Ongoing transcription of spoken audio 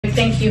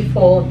Greg, thank you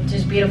for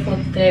this beautiful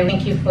day.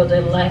 Thank you for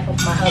the life of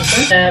my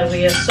husband. That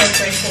we are so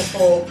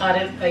grateful for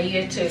adding a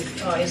year to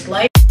his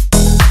life.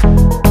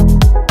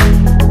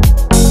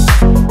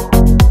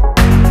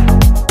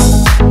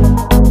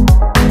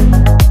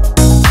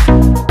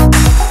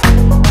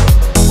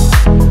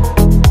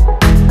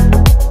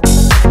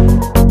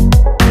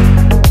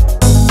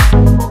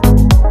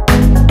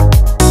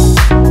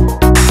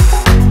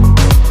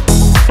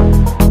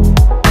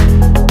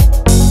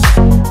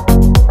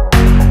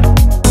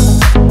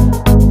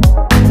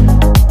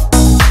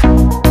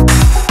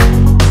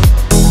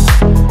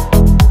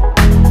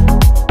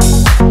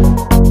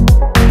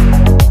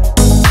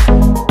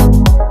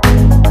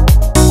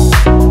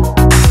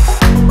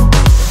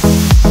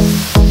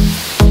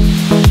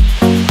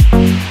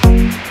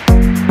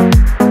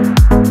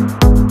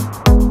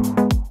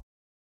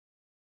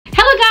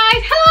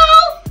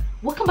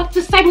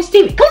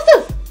 Stevie,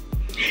 Callistus,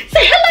 say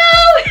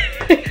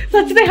hello.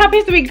 So today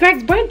happens to be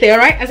Greg's birthday, all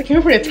right? As I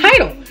came from the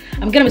title,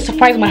 I'm gonna be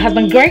surprising my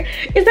husband Greg.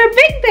 It's their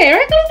big day,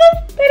 right,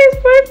 Callistus? It's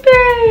his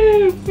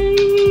birthday.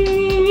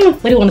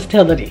 What do you want to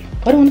tell Daddy?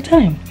 What do you want to tell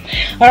him?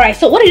 All right,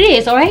 so what it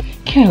is, all right?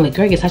 Currently,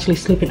 Greg is actually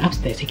sleeping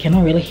upstairs. He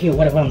cannot really hear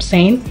whatever I'm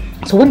saying.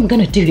 So what I'm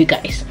gonna do, you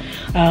guys,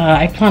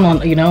 I plan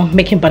on, you know,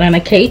 making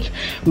banana cake,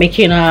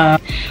 making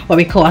what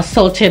we call a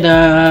salted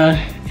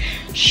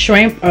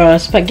shrimp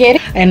spaghetti,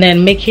 and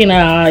then making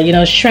you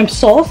know, shrimp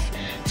sauce.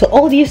 So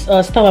all these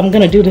stuff I'm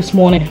gonna do this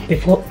morning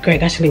before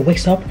Greg actually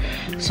wakes up.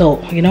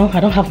 So, you know, I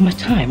don't have much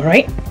time, all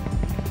right?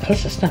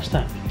 Stop.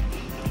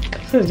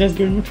 Callistus just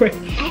giving me praise.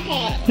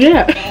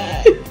 Yeah.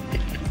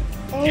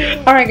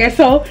 All right, guys,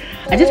 so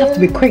I just have to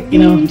be quick, you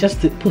know, just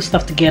to put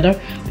stuff together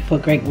before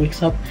Greg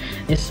wakes up.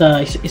 It's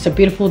a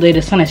beautiful day.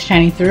 The sun is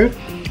shining through.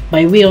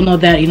 But we all know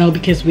that, you know,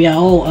 because we are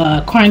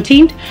all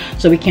quarantined,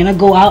 so we cannot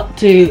go out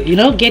to, you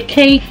know, get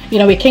cake. You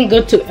know, we can't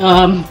go to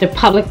the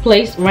public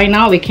place right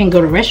now. We can't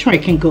go to a restaurant.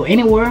 We can't go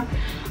anywhere.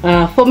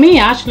 For me,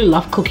 I actually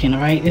love cooking,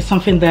 right? It's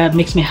something that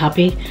makes me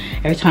happy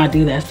every time I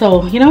do that.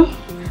 So, you know,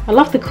 I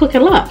love to cook a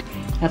lot.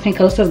 I think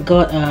Callistus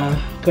got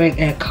Greg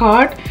a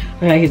card.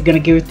 He's gonna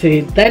give it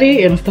to his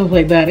daddy and stuff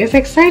like that. It's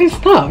exciting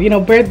stuff. You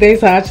know,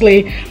 birthdays are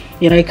actually,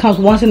 you know, it comes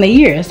once in a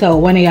year. So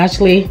when it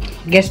actually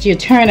gets your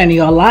turn in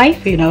your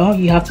life, you know,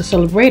 you have to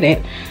celebrate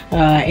it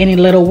any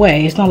little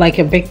way. It's not like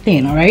a big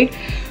thing, all right?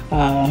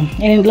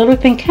 Any little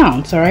thing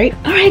counts, all right?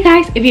 All right,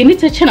 guys, if you're new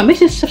to the channel, make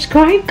sure to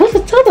subscribe. Go to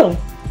tell them.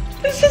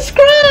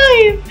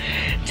 Subscribe.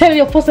 Turn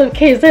your post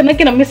notifications. They're not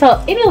gonna miss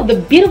out any of the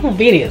beautiful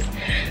videos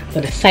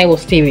that the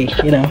Seibels TV,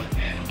 you know,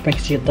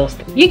 brings to your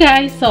doorstep. You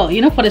guys, so,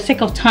 you know, for the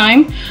sake of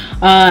time,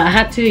 I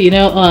had to, you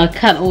know,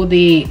 cut all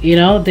the, you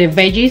know, the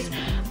veggies.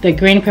 The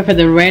green pepper,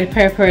 the red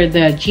pepper,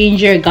 the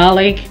ginger,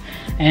 garlic,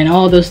 and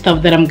all those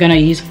stuff that I'm gonna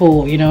use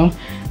for, you know,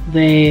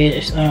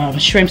 the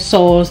shrimp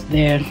sauce,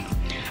 the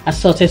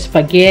assorted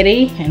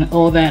spaghetti, and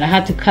all that. I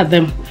had to cut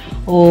them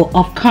all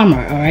off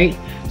camera, all right,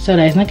 so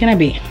that it's not gonna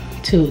be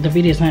the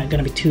video is not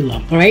gonna be too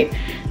long, all right?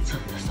 So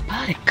that's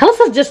about it.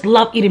 Callistus just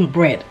love eating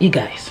bread, you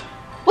guys.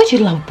 Why do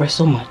you love bread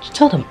so much?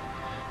 Tell them.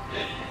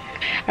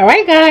 All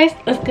right, guys,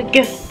 let's go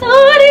get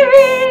started.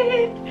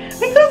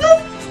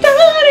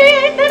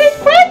 Daddy's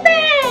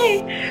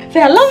birthday.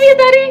 Say I love you,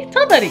 Daddy.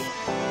 Tell Daddy.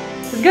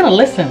 He's gonna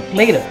listen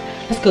later.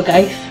 Let's go,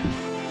 guys.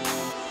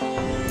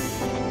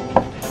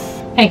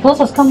 Hey,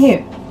 Callistus, come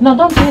here. No,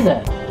 don't do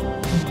that. Oh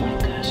my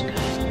gosh,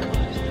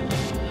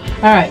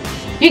 guys. All right,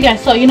 you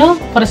guys. So, you know,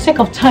 for the sake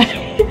of time,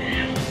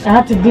 I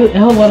have to do a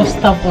whole lot of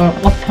stuff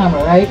off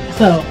camera, right?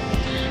 So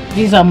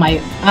these are my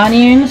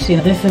onions. You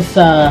know, this is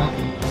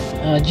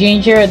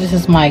ginger. This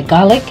is my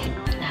garlic.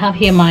 I have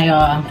here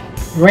my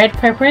red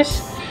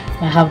peppers.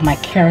 I have my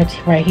carrots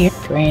right here,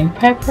 green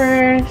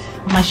peppers,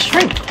 my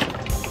shrimp.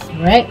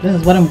 Right, this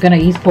is what I'm gonna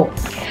use for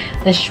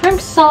the shrimp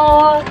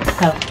sauce.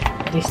 I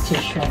have these two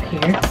shrimp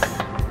here.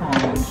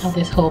 I have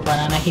this whole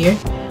banana here.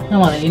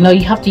 No, you know,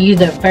 you have to use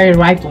the very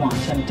ripe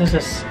ones, and this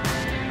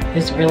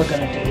is really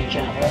gonna do the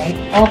job. Right,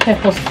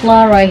 all-purpose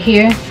flour right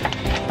here.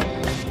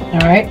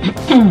 All right,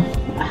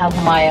 I have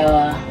my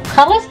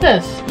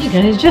Callistus. You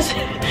guys, just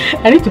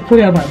I need to put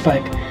it on my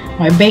bag.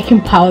 My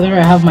baking powder.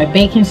 I have my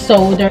baking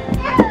soda.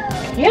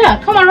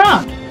 Yeah, come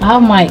around. I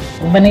have my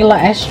vanilla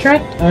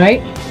extract, all right?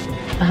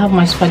 I have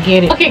my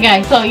spaghetti. Okay,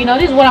 guys, so, you know,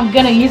 this is what I'm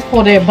gonna use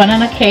for the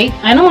banana cake.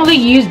 I normally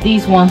use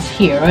these ones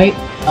here, right?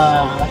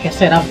 Like I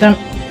said, I've done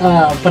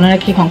banana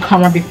cake on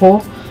camera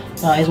before.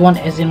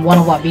 Is in one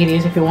of our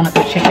videos if you want to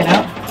go check it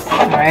out.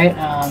 All right,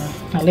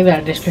 I'll leave it in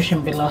the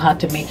description below how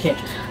to make it.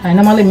 I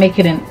normally make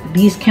it in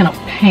these kind of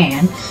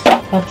pans,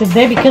 but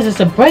today, because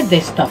it's a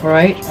birthday stuff,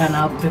 right, and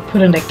I'll be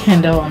putting the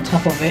candle on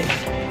top of it,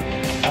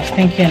 I was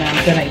thinking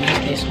I'm gonna use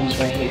these ones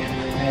right here.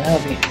 Right,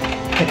 that'll be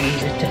pretty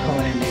easy to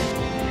hold in there,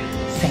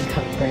 sing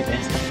happy birthday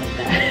and stuff like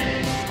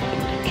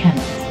that. The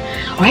candles.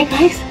 All right,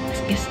 guys,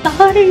 let's get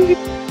started.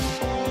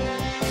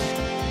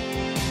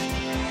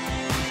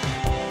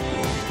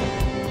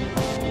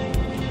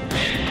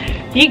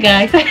 You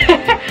guys, this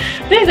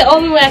is the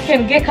only way I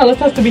can get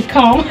Callistus to be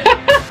calm.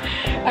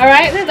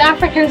 Alright, this is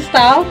African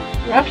style.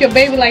 Wrap your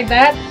baby like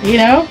that, you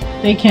know.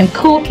 They can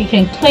cook, he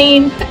can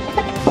clean,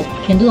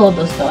 he can do all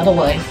those stuff.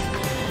 Otherwise,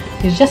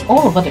 he's just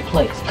all over the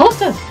place.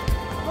 Callistus!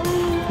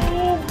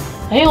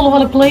 Are you all over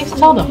the place?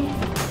 Tell them.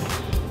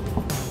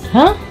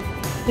 Huh?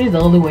 This is the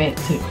only way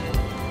to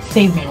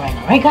save me right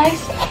now, right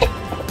guys?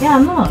 Yeah, I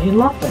know, you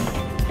love them.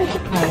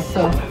 Alright,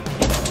 so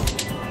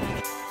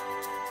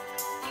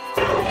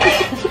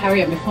let's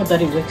hurry up before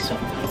Daddy wakes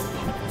up.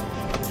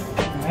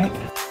 Alright.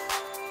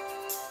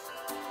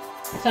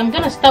 So I'm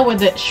gonna start with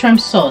the shrimp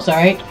sauce,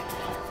 alright?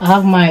 I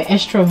have my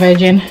extra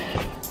virgin,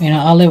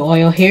 olive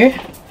oil here.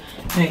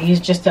 I'm gonna use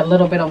just a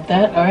little bit of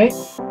that, alright?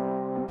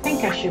 I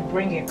think I should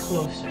bring it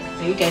closer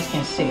so you guys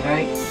can see,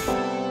 alright?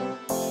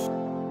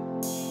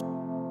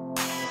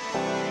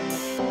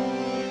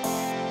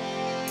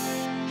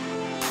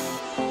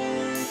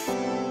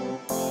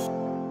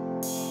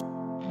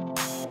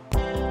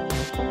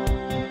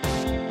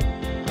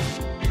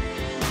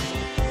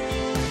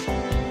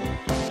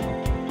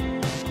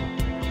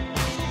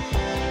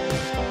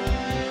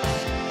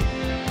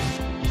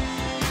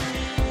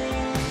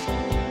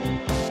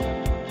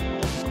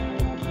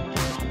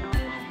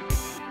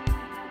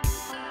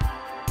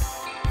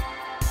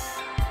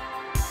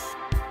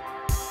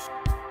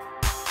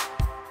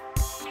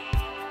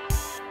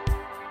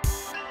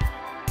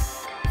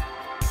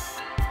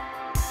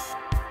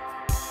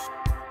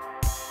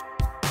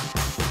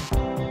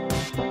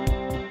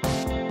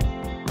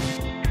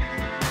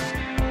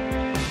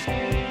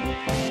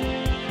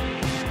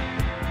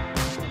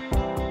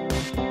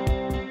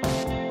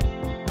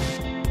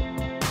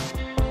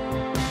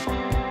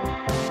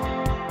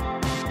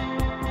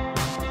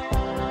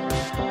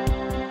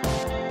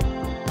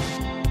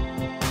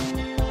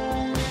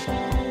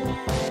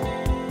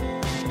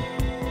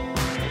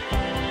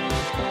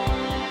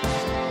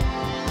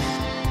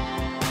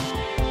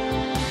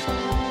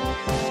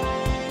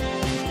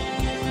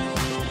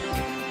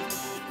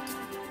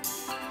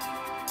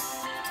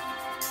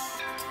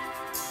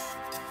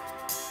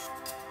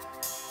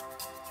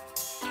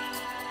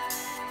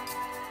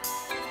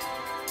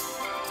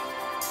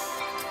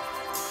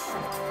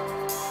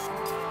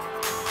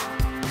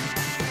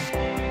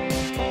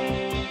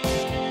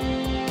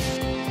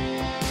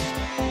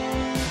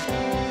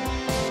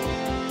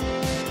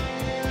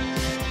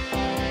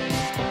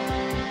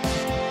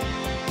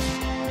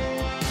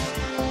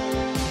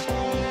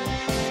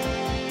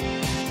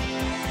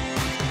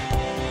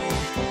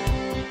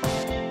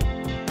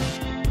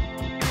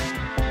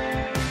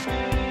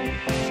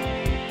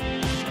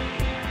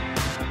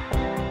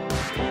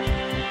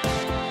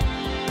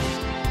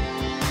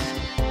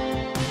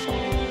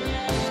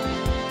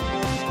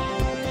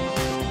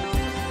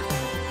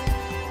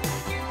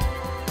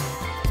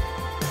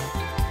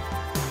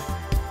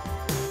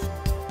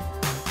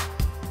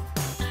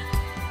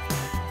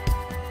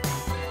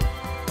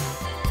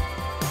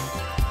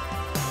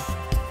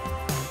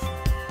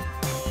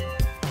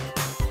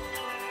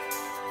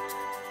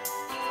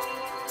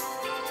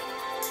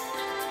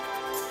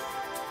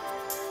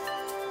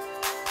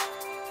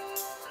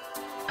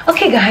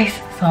 Okay guys,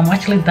 so I'm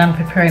actually done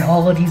preparing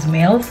all of these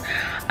meals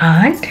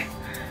and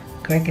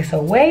Greg is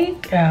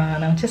awake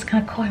and I'm just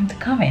gonna call him to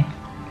come in.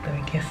 Let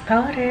me get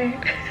started.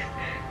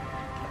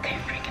 Okay,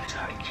 I'm drinking his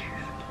orange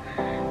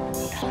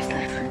juice.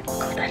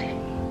 Call Daddy.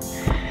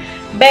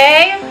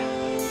 Babe?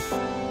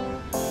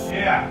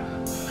 Yeah.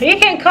 You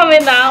can come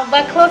in now,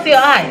 but close your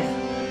eyes.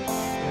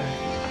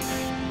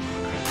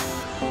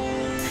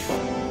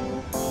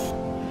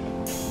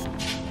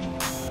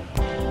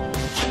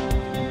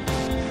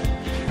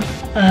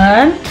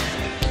 And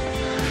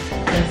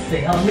let's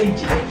see, I'll lead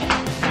you.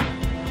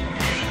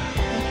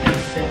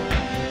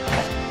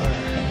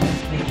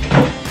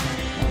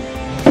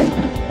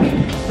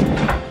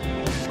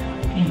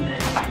 In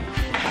there.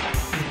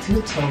 You're too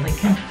tall, they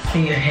can't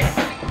see your head.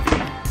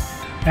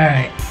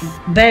 Alright,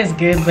 that's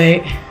good,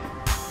 babe.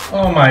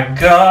 Oh my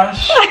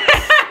gosh.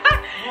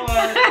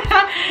 What?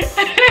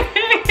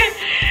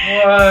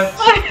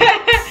 What?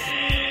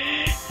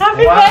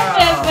 Happy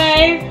birthday,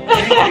 babe.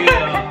 Thank you.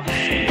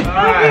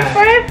 Happy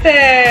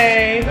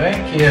birthday.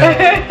 Thank you.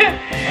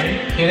 Are you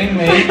kidding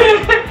me?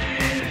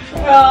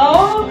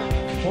 Oh.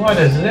 What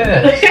is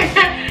this?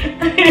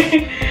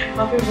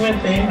 Happy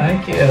birthday.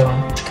 Thank you.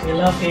 We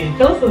love you.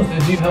 Callistus.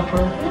 Did you help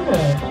her?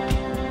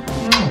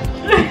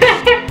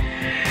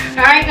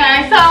 Alright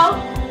guys, so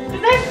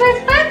today's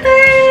Greg's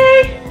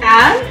birthday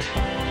and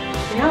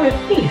we have a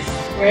feast,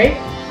 right?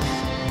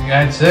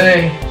 I'd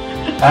say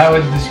I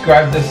would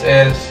describe this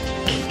as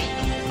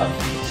a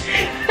feast.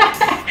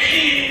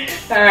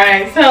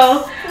 Alright,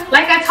 so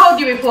like I told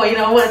you before, you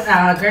know what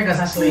Greg was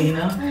actually,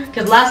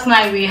 because last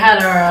night we had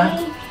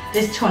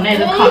this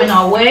tornado coming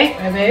our way,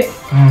 right babe?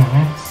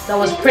 That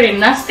was pretty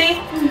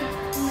nasty.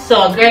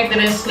 So Greg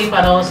didn't sleep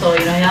at all, so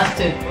he has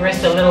to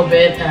rest a little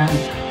bit and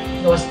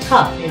it was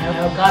tough,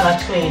 God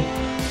actually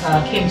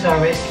came to our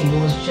rescue.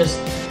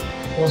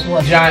 It was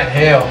what? Giant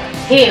hail.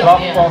 Hail,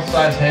 Golf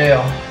size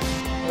hail.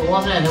 It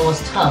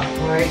was tough,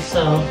 right?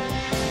 So,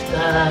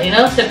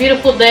 it's a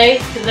beautiful day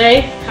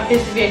today.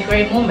 Happens to be a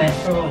great moment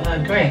for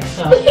Greg.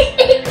 So,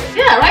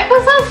 Yeah, right,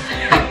 Callistus?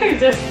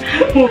 Just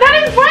that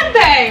is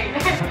birthday.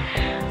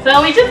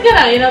 So we just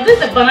gonna, you know,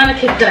 this is the banana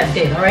cake that I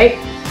did, alright?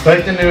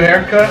 Like the new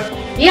haircut?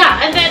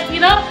 Yeah, and then, you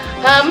know,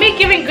 me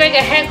giving Greg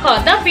a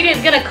haircut, that video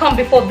is gonna come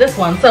before this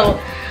one. So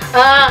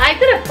I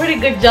did a pretty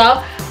good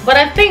job, but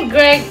I think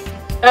Greg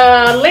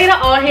later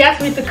on he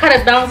asked me to cut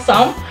it down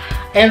some,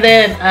 and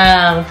then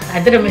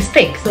I did a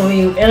mistake, so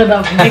we ended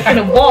up making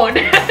a board.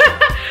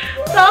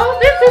 So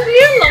this is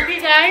you look,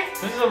 you guys.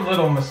 This is a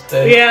little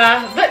mistake.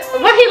 Yeah, but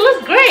he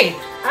looks great.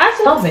 I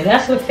love it.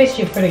 That's what fits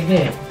you pretty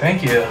good.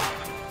 Thank you.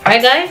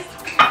 Alright guys,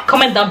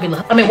 comment down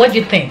below. I mean, what do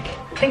you think?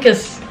 I think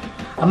it's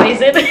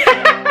amazing.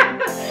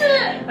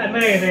 I know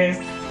it is.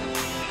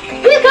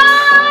 You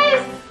guys,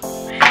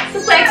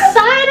 super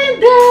exciting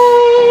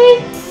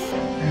day.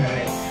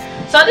 Alright.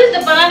 So this is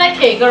the banana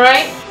cake,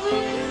 alright?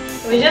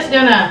 We're just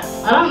gonna,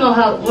 I don't know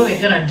what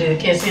we're gonna do,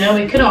 because you know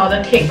we couldn't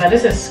order cake, but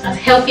this is as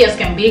healthy as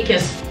can be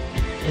because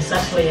it's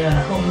actually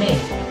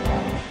homemade.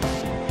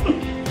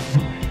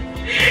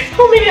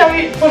 How many are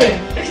we putting?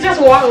 It's just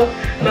one.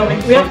 No,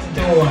 we have to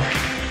do one.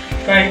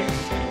 Right?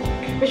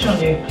 Which one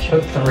do you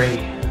Put 3.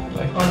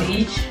 Like, on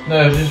each?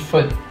 no, just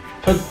put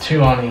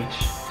 2 on each.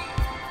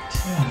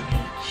 2 on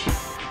each.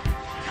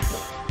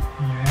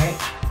 Alright.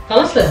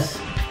 Callistus.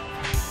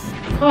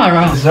 Come on,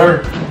 Ron.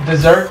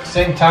 Dessert,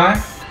 same time?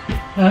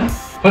 Huh?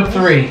 Put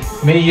 3.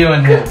 Me, you,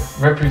 and him.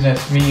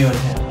 Represents me, you, and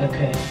him.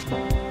 Okay.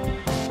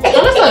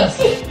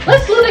 Callistus,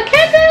 let's blow the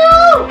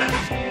candle!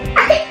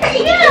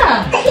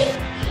 Yeah!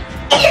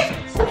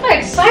 Such an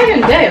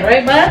exciting day,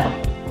 right, bud?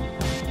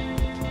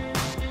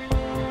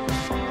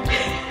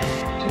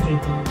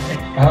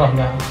 I don't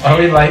know. Are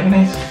we lighting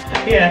these?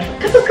 Yeah.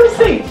 Come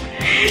see.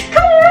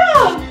 Come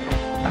around!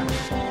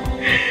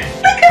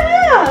 Look at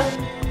that!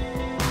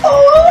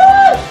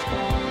 Oh!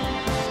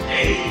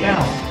 No.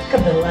 Look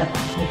at the light.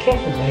 Be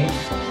careful, babe.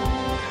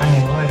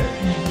 Tiny lighter.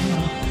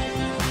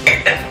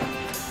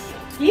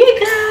 You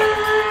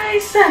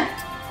guys!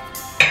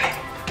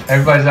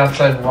 Everybody's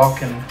outside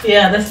walking.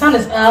 Yeah, the sun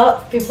is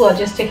out. People are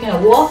just taking a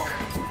walk.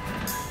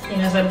 You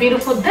know, it's a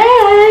beautiful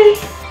day.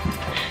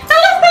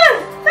 Callistus!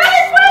 That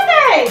is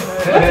birthday!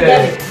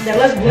 Hey. Now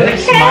let's blow the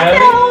Hey,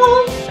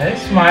 candle! Hey,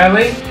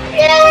 Smiley.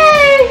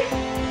 Yay!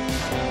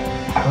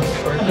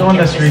 We're doing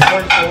this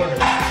reverse order.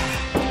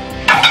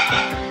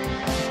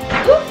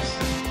 Oops!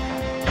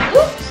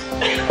 Oops!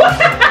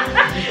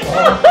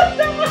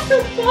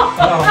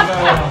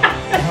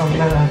 Oh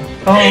no.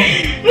 Oh.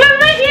 Let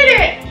me hit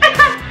it!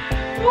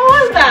 What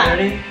was that?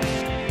 Ready?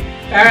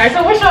 Alright, so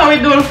which one are we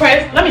doing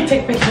first? Let me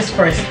take pictures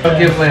first. I'll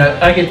give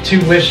I get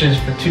 2 wishes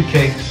for 2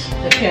 cakes.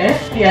 Okay.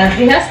 Yeah,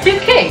 he has 2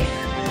 cakes.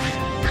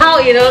 How,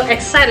 you know,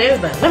 excited is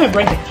that? Let me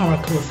bring the camera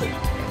closer.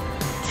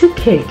 2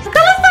 cakes.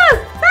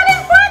 Callistus! That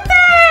is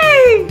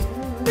birthday!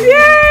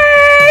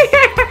 Yay!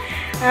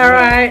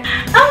 Alright.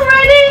 I'm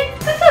ready.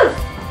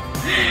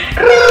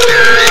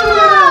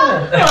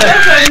 Oh,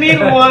 that's a neat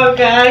one,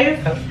 guys.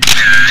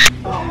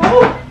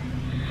 Oh.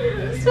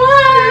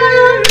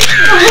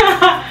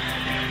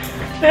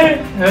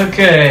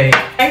 Okay.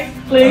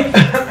 Please,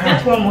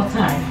 just one more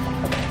time.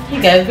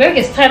 You guys, Greg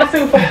is tired of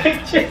seeing for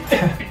pictures.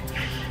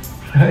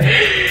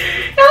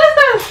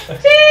 Callistus,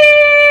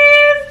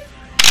 cheese!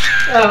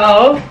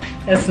 Oh,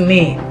 that's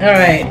neat. All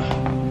right.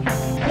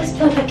 Let's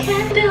put the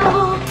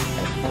candle.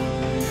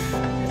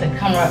 The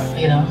camera,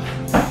 you know,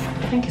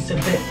 I think it's a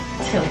bit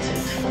tilted.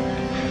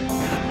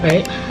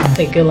 Right?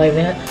 Take it like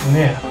that.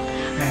 Yeah.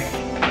 All right.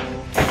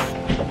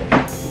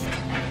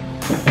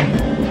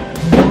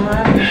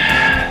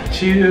 1,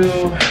 2,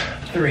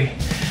 3.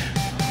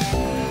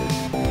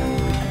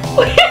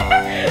 Oh,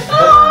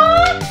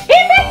 he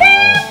did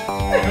it!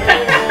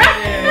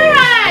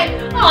 Alright.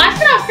 Oh, I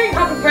should have sing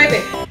happy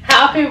birthday.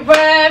 Happy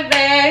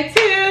birthday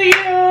to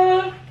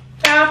you.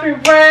 Happy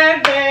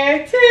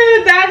birthday to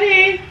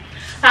Daddy.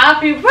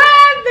 Happy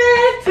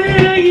birthday to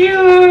you.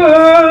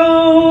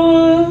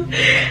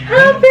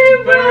 Happy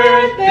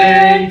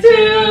birthday to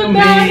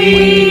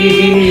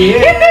Daddy.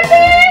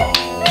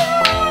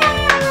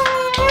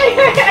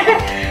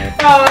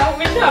 Oh,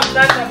 we should have done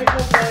that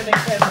before birthday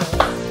candles.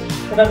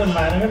 It doesn't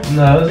matter.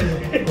 No, this is a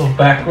little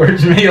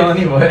backwards meal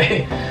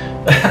anyway.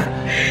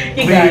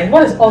 You guys,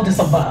 what is all this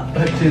about?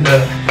 To the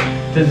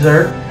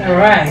dessert.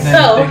 Alright, And then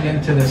so dig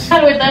into this. how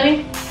do we,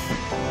 Daddy?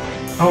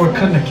 Oh, we're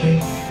cutting a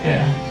cake.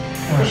 Yeah.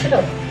 We should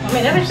have. I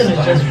mean, everything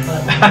is just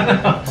fun.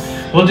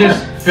 We'll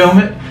just film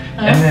it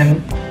and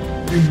then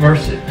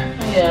reverse it.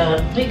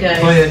 Yeah, you guys.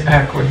 Play it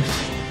backwards.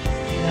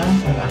 You know,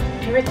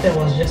 everything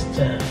was just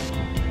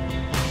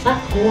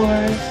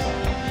backwards.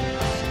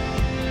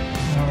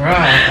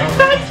 Alright.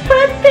 Happy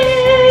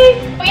birthday!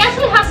 We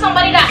actually have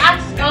somebody that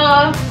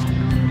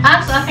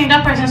asked, I think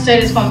that person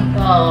said it's from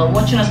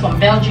watching us from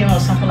Belgium or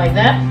something like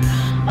that.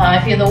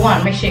 If you're the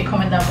one, make sure you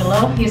comment down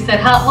below. He said,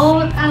 how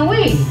old are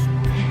we?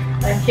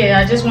 Okay,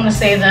 I just want to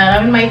say that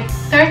I'm in my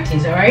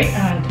 30s, alright?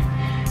 And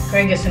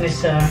Greg is in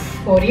his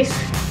 40s.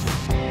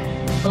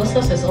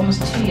 Callistus is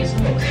almost 2 years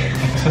old.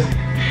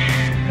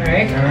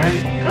 Alright?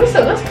 Alright.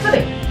 Callistus, let's cut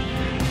it.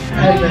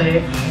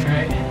 Alright.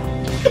 Alright.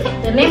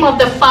 In the name of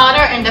the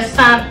Father and the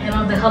Son and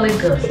of the Holy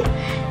Ghost.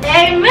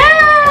 Amen.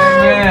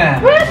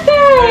 Amen.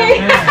 Birthday.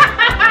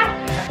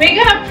 Amen. We're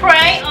gonna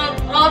pray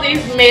on all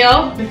these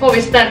meals before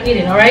we start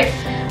eating. All right.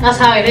 That's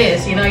how it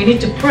is. You know, you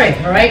need to pray.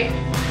 All right.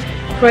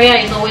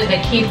 Prayer is always the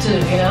key to,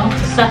 you know,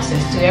 to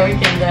success, to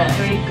everything, that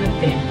very good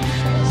thing.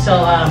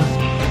 So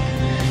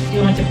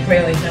you want to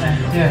pray? We're gonna.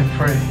 Yeah,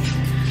 pray.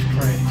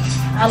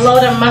 Our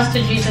Lord and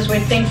Master Jesus, we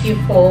thank you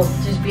for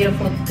this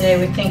beautiful day.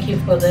 We thank you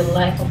for the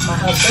life of my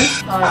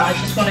husband. I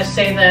just want to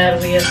say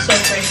that we are so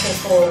grateful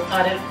for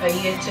adding a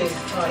year to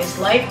his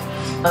life.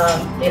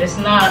 It is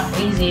not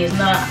easy. It's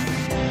not.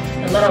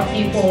 A lot of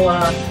people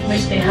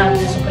wish they had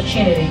this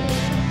opportunity.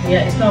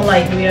 Yeah, it's not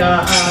like we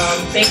are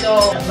bigger,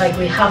 like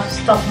we have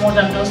stuff more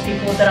than those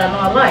people that are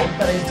not alive,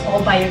 but it's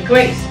all by your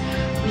grace.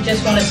 We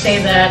just want to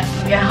say that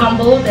we are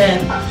humbled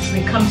and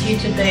we come to you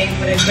today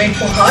with a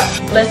grateful heart.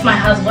 Bless my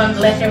husband,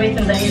 let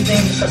everything that he's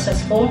doing be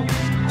successful.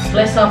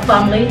 Bless our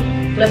family,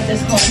 bless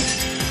this home.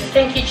 We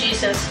thank you,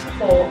 Jesus,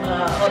 for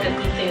all the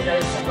good things that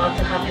is about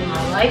to happen in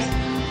my life,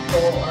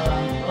 for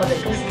all the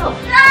good stuff.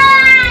 I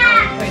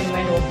pray in the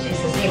name of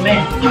Jesus,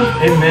 amen.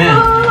 Amen.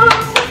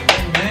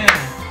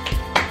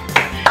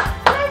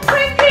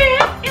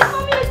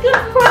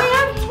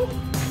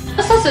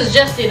 This house is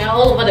just, you know,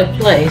 all over the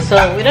place, so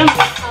we don't know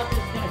how this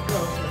is gonna go.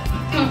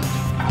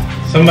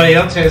 Somebody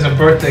else has a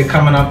birthday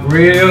coming up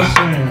real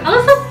soon. Oh,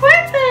 it's a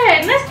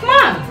birthday next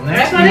month.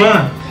 Next right,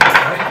 month.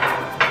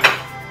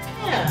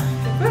 Yeah,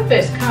 the birthday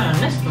is kind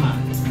of next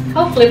month.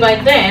 Hopefully by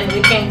then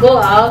we can go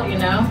out, you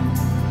know,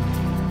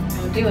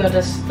 and do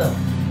other stuff.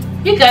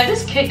 You guys,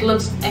 this cake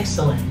looks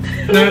excellent.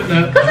 No.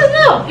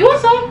 No, you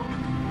want some?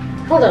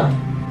 Hold on.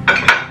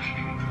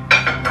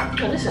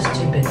 Oh, this is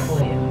too big for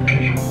you.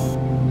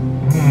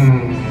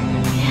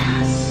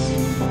 Yes.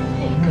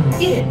 There you go.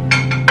 Eat it.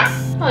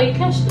 Oh, you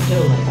can't just do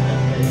it like that,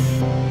 baby.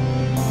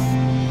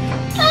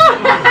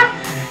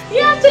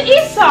 You have to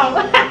eat some.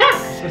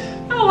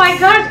 Oh my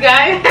gosh,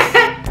 guys.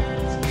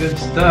 It's good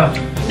stuff.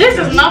 This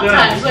is nap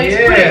time, so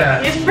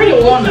it's pretty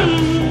warm now.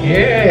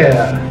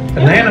 Yeah.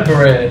 Banana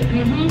bread.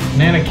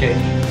 Banana cake.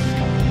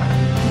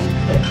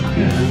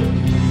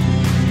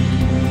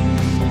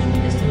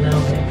 Just a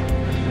little bit.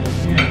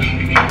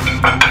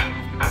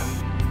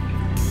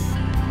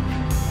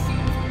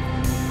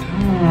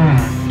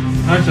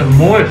 That's a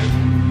moist.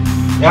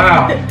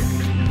 Wow.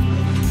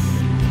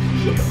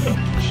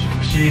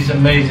 She's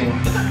amazing.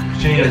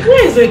 She is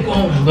Where is it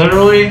going?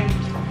 literally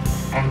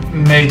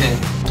amazing.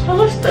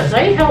 Callistus,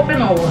 are you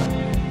helping or what?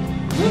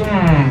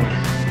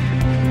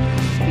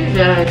 You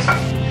guys,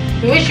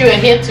 we wish you were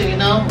here to, you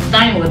know,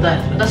 dine with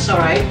us, but that's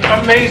alright.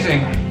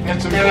 Amazing.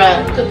 It's There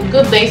are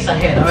good days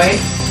ahead, alright?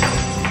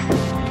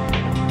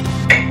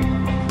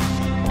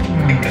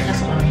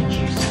 That's orange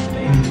juice,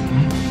 baby.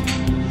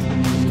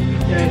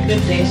 There are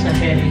good days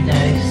ahead, you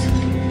guys.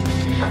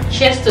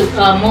 Cheers to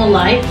more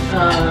life.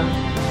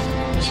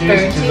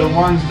 Cheers to the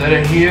ones that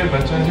are here,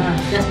 but they're not.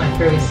 That's my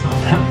favorite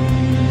song.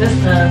 That's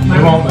We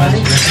won't my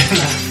mention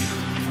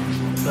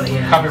it. But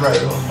yeah,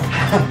 Copyright rule.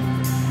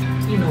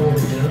 you know what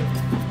we do.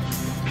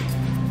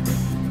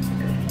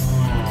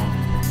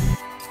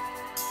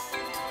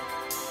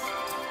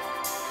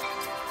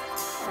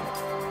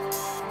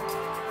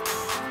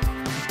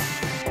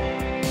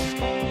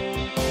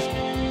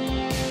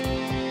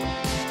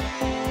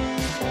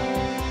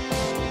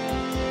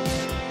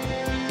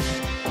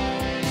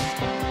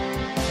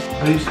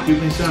 Are you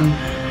scooping some?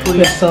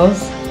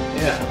 Crystals.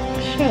 Yeah.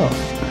 Sure.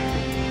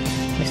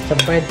 Mr.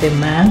 Birthday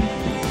Man.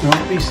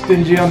 Don't be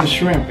stingy on the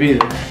shrimp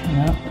either.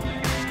 No.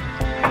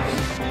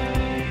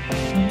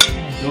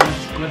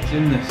 What's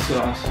in this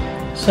sauce?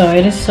 So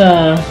it is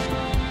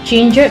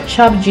ginger,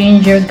 chopped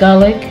ginger,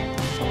 garlic,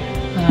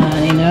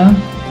 you know,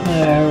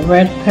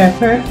 red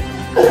pepper,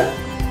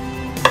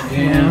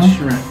 And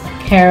shrimp.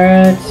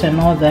 carrots, and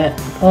all that.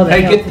 All that.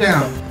 Hey, get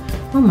down.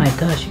 Stuff. Oh my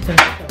gosh, you guys.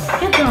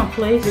 Get down,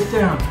 please. Get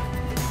down.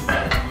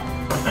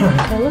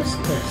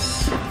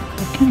 Callistus.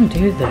 I can't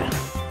do that.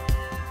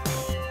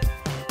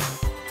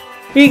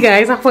 Hey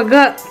guys, I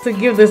forgot to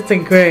give this to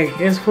Greg.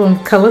 It's from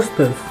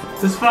Callistus.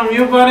 This from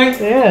you, buddy?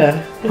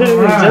 Yeah. It was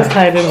Alright. just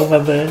hiding over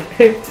there.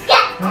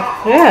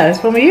 Yeah, it's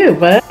from you,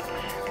 bud.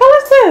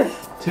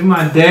 Callistus. To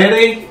my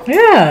daddy,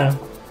 Yeah.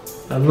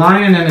 a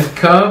lion and his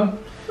cub.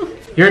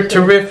 You're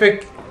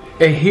terrific,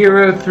 a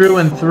hero through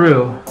and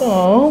through.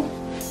 Oh.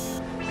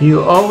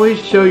 You always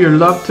show your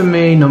love to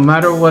me no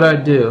matter what I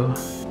do.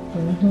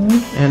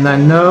 And I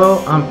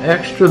know I'm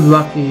extra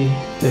lucky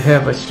to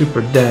have a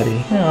super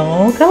daddy.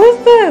 Oh,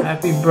 Callistus.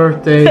 Happy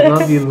birthday,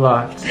 love you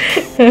lots.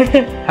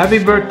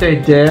 Happy birthday,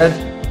 Dad.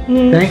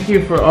 Thank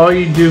you for all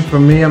you do for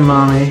me and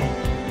Mommy.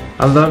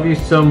 I love you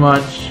so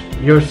much.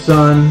 Your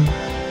son,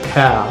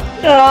 Cal.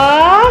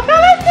 Oh,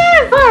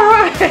 Callistus. All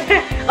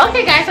right.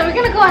 Okay, guys, so we're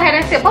going to go ahead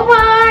and say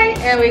bye-bye.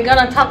 And we're going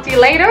to talk to you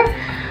later.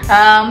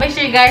 Make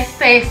sure you guys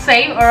stay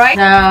safe, all right?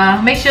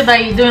 Make sure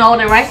that you're doing all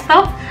the right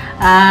stuff.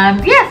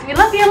 And yes, we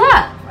love you a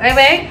lot. Right,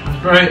 babe?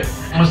 That's right.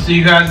 We'll see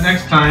you guys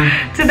next time.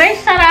 Today's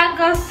shout out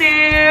goes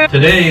to...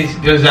 Today's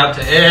goes out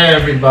to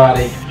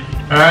everybody.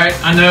 Alright,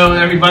 I know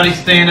everybody's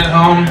staying at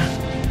home.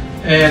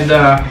 And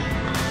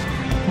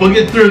we'll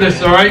get through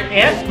this, alright?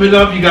 Yep. We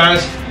love you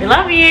guys. We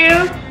love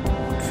you.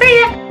 See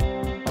ya.